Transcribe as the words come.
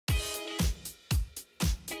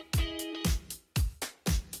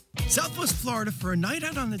Southwest Florida for a night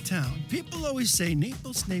out on the town. People always say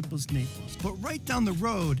Naples, Naples, Naples. But right down the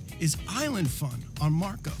road is island fun on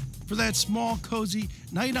Marco for that small, cozy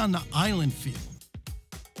night on the island feel.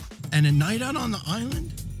 And a night out on the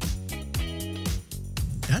island?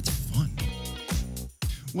 That's fun.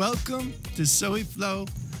 Welcome to Zoe Flow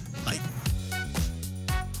Life.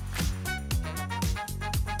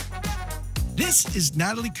 This is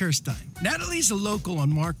Natalie Kierstein. Natalie's a local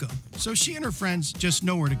on Marco, so she and her friends just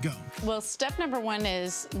know where to go. Well, step number one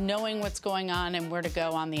is knowing what's going on and where to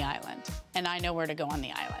go on the island. And I know where to go on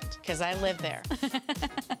the island, because I live there.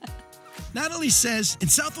 Natalie says in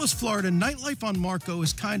Southwest Florida, nightlife on Marco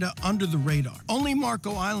is kind of under the radar. Only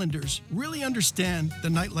Marco Islanders really understand the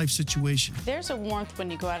nightlife situation. There's a warmth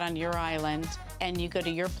when you go out on your island and you go to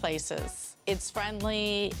your places. It's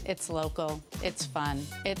friendly, it's local, it's fun,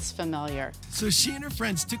 it's familiar. So she and her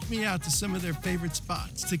friends took me out to some of their favorite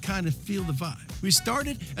spots to kind of feel the vibe. We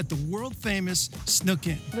started at the world-famous Snook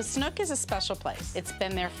Inn. The Snook is a special place. It's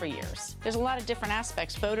been there for years. There's a lot of different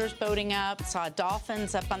aspects. Boaters boating up, saw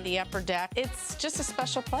dolphins up on the upper deck. It's just a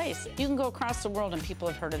special place. You can go across the world and people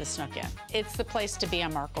have heard of the Snook Inn. It's the place to be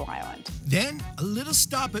on Marco Island. Then a little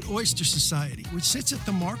stop at Oyster Society, which sits at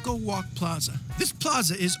the Marco Walk Plaza. This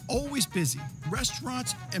plaza is always busy.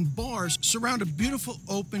 Restaurants and bars surround a beautiful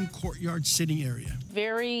open courtyard sitting area.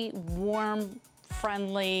 Very warm,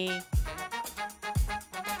 friendly.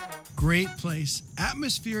 Great place.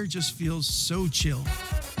 Atmosphere just feels so chill.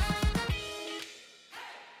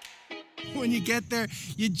 When you get there,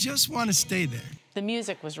 you just want to stay there. The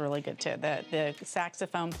music was really good too. The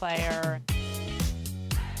saxophone player.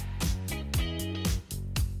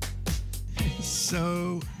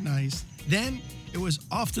 So nice. Then it was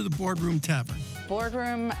off to the Boardroom Tavern.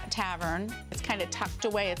 Boardroom Tavern. It's kind of tucked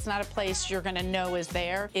away. It's not a place you're going to know is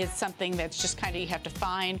there. It's something that's just kind of you have to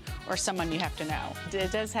find or someone you have to know.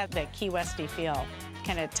 It does have that Key Westy feel.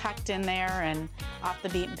 Kind of tucked in there and off the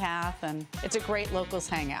beaten path, and it's a great locals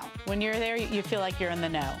hangout. When you're there, you feel like you're in the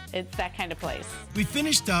know. It's that kind of place. We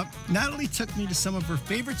finished up. Natalie took me to some of her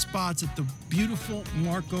favorite spots at the beautiful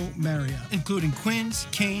Marco Marriott, including Quinn's,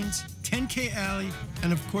 Cane's, 10K Alley,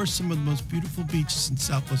 and of course some of the most beautiful beaches in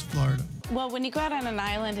Southwest Florida. Well, when you go out on an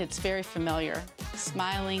island, it's very familiar.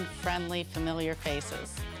 Smiling, friendly, familiar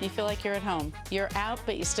faces. You feel like you're at home. You're out,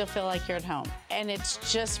 but you still feel like you're at home. And it's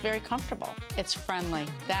just very comfortable. It's friendly.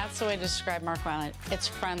 That's the way to describe Marco Island. It's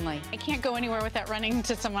friendly. I can't go anywhere without running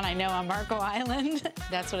into someone I know on Marco Island.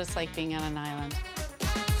 That's what it's like being on an island.